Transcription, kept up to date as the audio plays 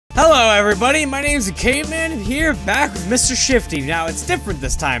Hello everybody, my name's the Caveman here back with Mr. Shifty. Now it's different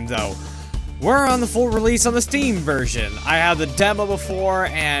this time though. We're on the full release on the Steam version. I had the demo before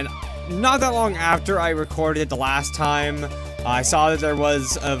and not that long after I recorded it the last time, I saw that there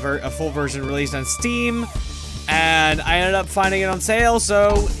was a full version released on Steam and I ended up finding it on sale,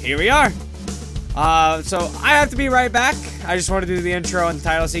 so here we are. So I have to be right back. I just want to do the intro and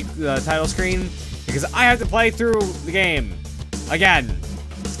the title screen because I have to play through the game again.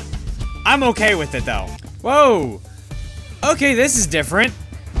 I'm okay with it though. Whoa. Okay, this is different.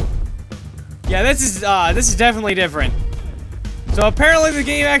 Yeah, this is definitely different. So apparently the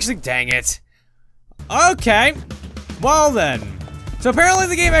game actually, dang it. Okay. Well then. So apparently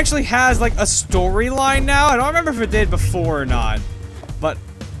the game actually has like a storyline now. I don't remember if it did before or not. But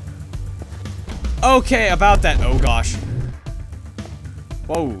okay, about that. Oh gosh.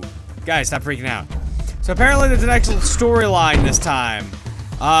 Whoa. Guys, stop freaking out. So apparently there's an actual storyline this time.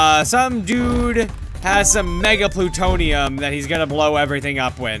 Some dude has some mega plutonium that he's gonna blow everything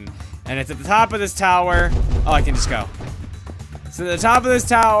up with. And it's at the top of this tower. Oh, I can just go. So at the top of this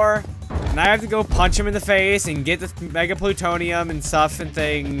tower, and I have to go punch him in the face and get this mega plutonium and stuff and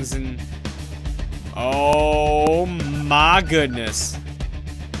things and... oh my goodness.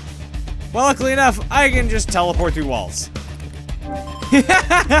 Well, luckily enough, I can just teleport through walls.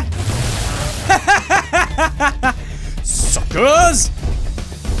 Suckers!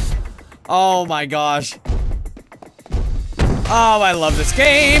 Oh my gosh. Oh, I love this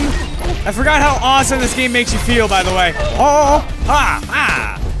game. I forgot how awesome this game makes you feel, by the way. Oh,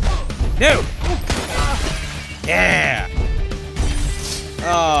 no. Yeah.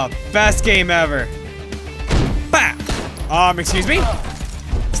 Oh, best game ever. Bah. Excuse me?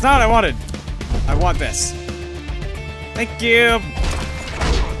 It's not what I wanted. I want this. Thank you.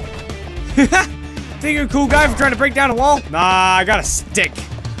 Think you're a cool guy for trying to break down a wall? Nah, I got a stick.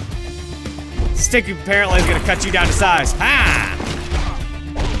 Stick apparently is gonna cut you down to size. Ha!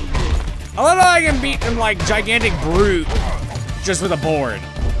 I love how I can beat him like gigantic brute just with a board.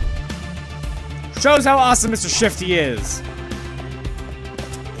 Shows how awesome Mr. Shifty is.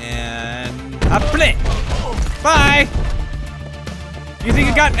 And up it. Bye. You think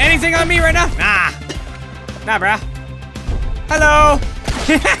you got anything on me right now? Nah, bruh. Hello.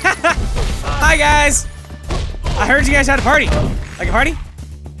 Hi guys. I heard you guys had a party. Like a party?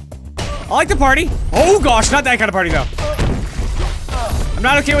 I like the party. Oh gosh, not that kind of party though. I'm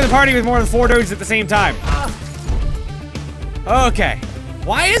not okay with a party with more than 4 dudes at the same time. Okay.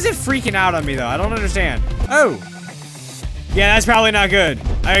 Why is it freaking out on me though? I don't understand. Oh. Yeah, that's probably not good.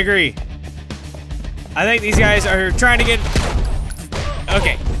 I agree. I think these guys are trying to get...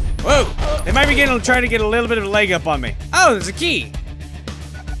 okay. Whoa. They might be trying to get a little bit of a leg up on me. Oh, there's a key.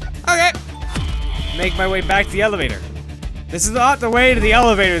 Okay. Make my way back to the elevator. This is not the way to the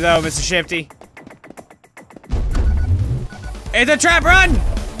elevator, though, Mr. Shifty. It's a trap run!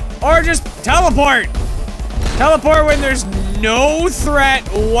 Or just teleport! Teleport when there's no threat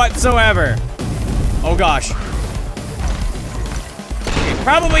whatsoever. Oh, gosh. Okay,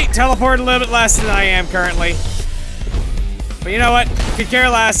 probably teleport a little bit less than I am currently. But you know what? Could care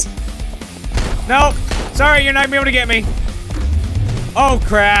less. Nope. Sorry, you're not gonna be able to get me. Oh,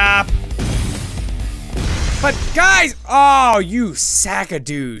 crap. But guys, oh, you sack of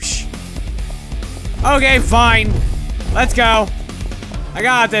douche. Okay, fine. Let's go. I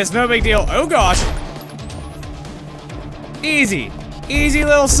got this, no big deal. Oh gosh. Easy. Easy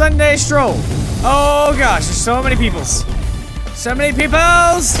little Sunday stroll. Oh gosh, there's so many peoples. So many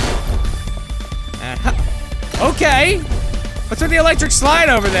peoples. Okay. What's with the electric slide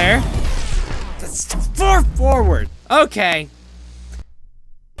over there? That's far forward. Okay.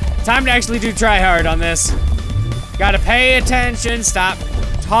 Time to actually do try hard on this. Gotta pay attention, stop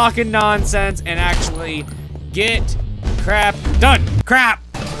talking nonsense, and actually get crap done. Crap.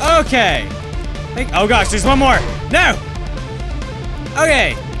 Okay. Oh gosh, there's one more. No.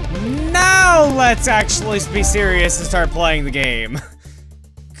 Okay. Now let's actually be serious and start playing the game.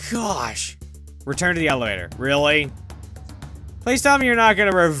 Gosh. Return to the elevator. Really? Please tell me you're not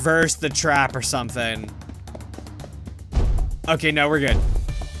gonna reverse the trap or something. Okay, no, we're good.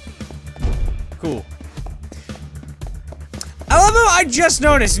 Cool. I love how I just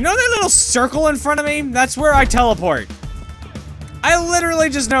noticed. You know that little circle in front of me? That's where I teleport. I literally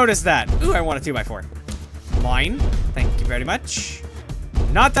just noticed that. Ooh, I want a 2x4. Mine. Thank you very much.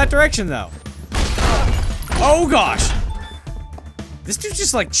 Not that direction, though. Oh, gosh. This dude's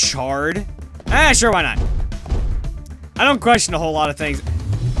just, like, charred. Ah, sure, why not? I don't question a whole lot of things.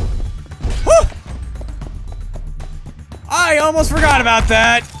 Whew! I almost forgot about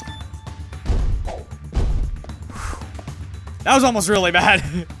that. That was almost really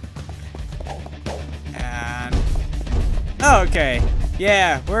bad. Okay.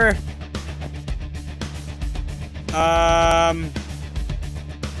 Yeah, we're...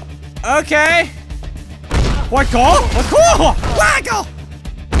 Okay. What call? What call? Waggle!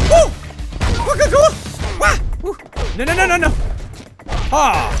 Woo! Woo! Wah! Woo! No, no, no, no, no.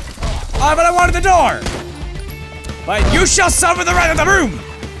 Ah. Ah, but I wanted the door. But you shall suffer the right of the room.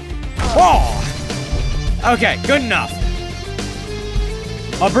 Oh. Okay, good enough.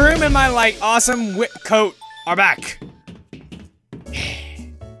 A broom and my, like, awesome whip coat are back.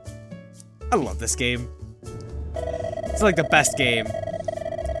 I love this game. It's like the best game.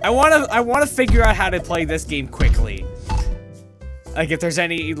 I wanna figure out how to play this game quickly. Like if there's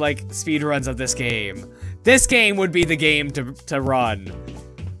any like speed runs of this game. This game would be the game to run.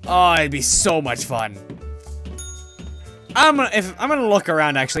 Oh, it'd be so much fun. I'm gonna look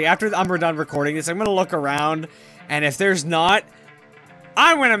around actually. After I'm done recording this, I'm gonna look around, and if there's not,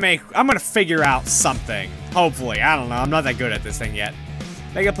 I'm gonna figure out something. Hopefully, I don't know. I'm not that good at this thing yet.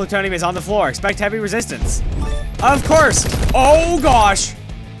 Mega plutonium is on the floor. Expect heavy resistance. Of course. Oh gosh.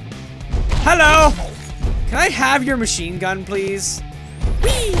 Hello. Can I have your machine gun, please?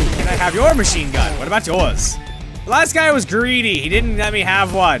 Whee! Can I have your machine gun? What about yours? The last guy was greedy. He didn't let me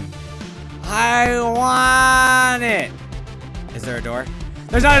have one. I want it. Is there a door?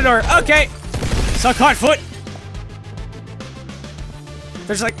 There's not a door. Okay. Suck hot foot.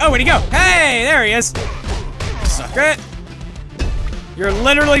 They're just like, oh, where'd he go? Hey, there he is. Suck it. You're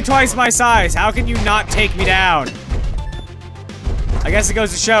literally twice my size. How can you not take me down? I guess it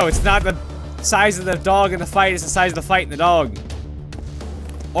goes to show it's not the size of the dog in the fight, it's the size of the fight in the dog.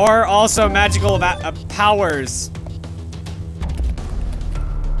 Or also magical powers.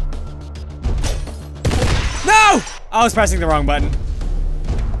 No! I was pressing the wrong button.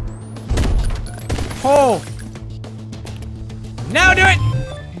 Oh. Now do it!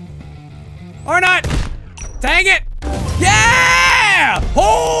 Or not! Dang it! Yeah!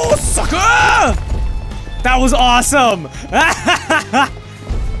 Oh, sucker! That was awesome! That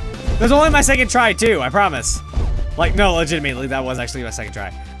was only my second try, too, I promise. Like, no, legitimately, that was actually my second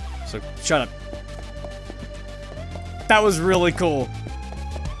try. So, shut up. That was really cool.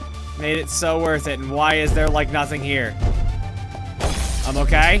 Made it so worth it, and why is there, like, nothing here? I'm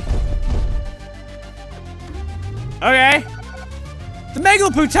okay. Okay. The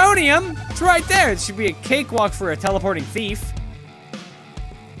Megaplutonium! It's right there. It should be a cakewalk for a teleporting thief.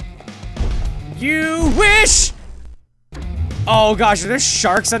 You wish! Oh gosh, are there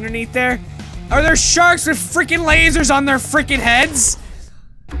sharks underneath there? Are there sharks with freaking lasers on their freaking heads?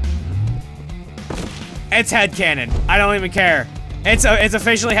 It's headcanon. I don't even care. It's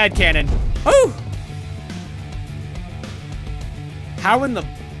officially headcanon. Ooh! How in the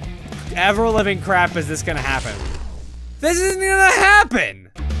ever-living crap is this gonna happen? This isn't gonna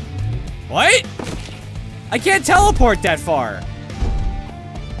happen! What? I can't teleport that far.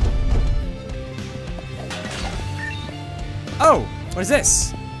 Oh, what is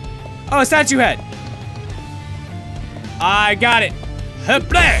this? Oh, a statue head. I got it.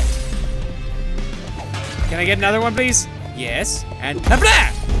 Hopla! Can I get another one, please? Yes. And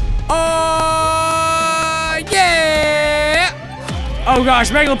hopla! Oh, yeah! Oh gosh,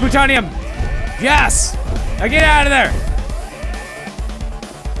 Megaplutonium. Yes! Now get out of there.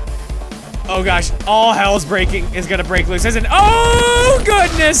 Oh gosh, all hell's gonna break loose, isn't it? Oh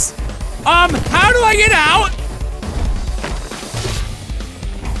goodness! How do I get out?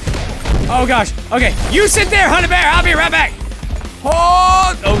 Oh gosh, okay, you sit there, Honey Bear, I'll be right back.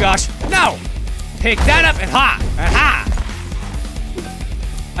 Oh gosh, no! Pick that up and ha, and ha!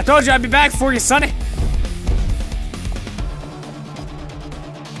 I told you I'd be back for you, Sonny.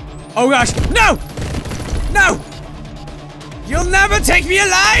 Oh gosh, no! No! You'll never take me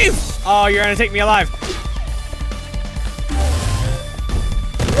alive! Oh, you're gonna take me alive.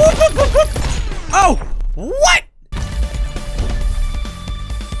 Whoop, whoop, whoop, whoop. Oh, what?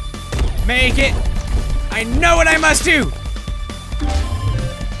 Make it. I know what I must do.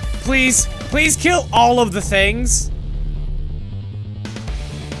 Please, please kill all of the things.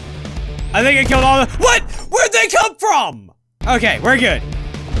 I think I killed all the— What? Where'd they come from? Okay, we're good.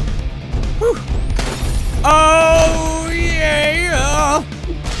 Whew. Oh, yeah.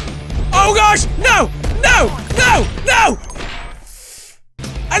 Oh gosh, no, no, no, no!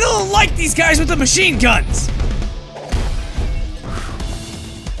 I don't like these guys with the machine guns.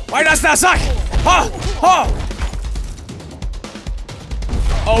 Why dost thou suck? Oh, oh!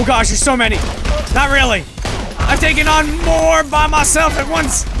 Oh gosh, there's so many. Not really. I've taken on more by myself at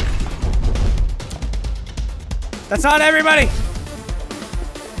once. That's not everybody.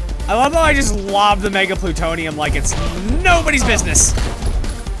 I love how I just lob the Megaplutonium like it's nobody's business.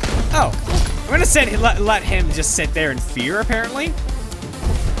 Oh, gonna let him just sit there in fear, apparently.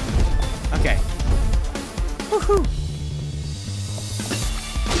 Okay. Woohoo.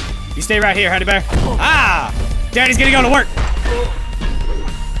 You stay right here, honey bear. Ah! Daddy's gonna go to work.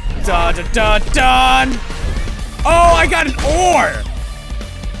 Dun, dun, dun, dun. Oh, I got an ore.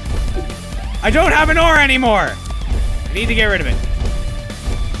 I don't have an ore anymore. I need to get rid of it.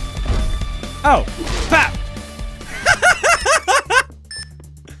 Oh, pap.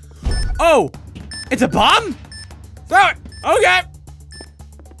 Oh, it's a bomb? Throw it. Okay.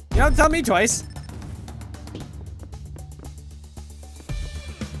 You don't tell me twice.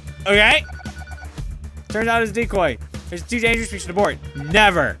 Okay. Turns out it's a decoy. It's too dangerous, we should abort.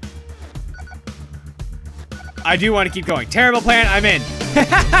 Never. I do want to keep going. Terrible plan, I'm in.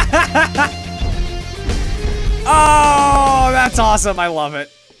 Oh, that's awesome. I love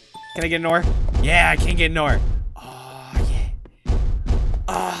it. Can I get an ore? Yeah, I can get an ore. Oh, yeah.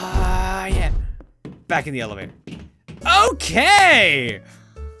 Oh, yeah. Back in the elevator. Okay.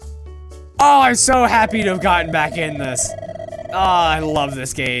 Oh, I'm so happy to have gotten back in this. Oh, I love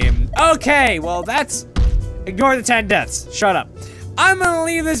this game. Okay, well, that's... Ignore the 10 deaths. Shut up. I'm gonna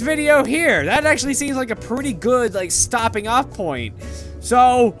leave this video here. That actually seems like a pretty good, like, stopping off point.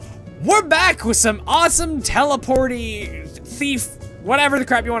 So, we're back with some awesome teleporty thief, whatever the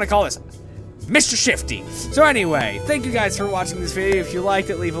crap you want to call this. Mr. Shifty. So anyway, thank you guys for watching this video. If you liked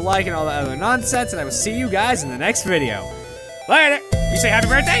it, leave a like and all that other nonsense, and I will see you guys in the next video. Later. You say happy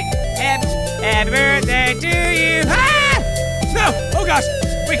birthday? Happy birthday to you. Ah! No! Oh gosh!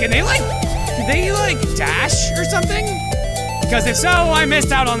 Wait, can they like dash or something? Because if so, I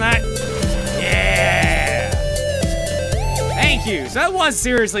missed out on that. Yeah! Thank you. So that was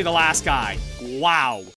seriously the last guy. Wow.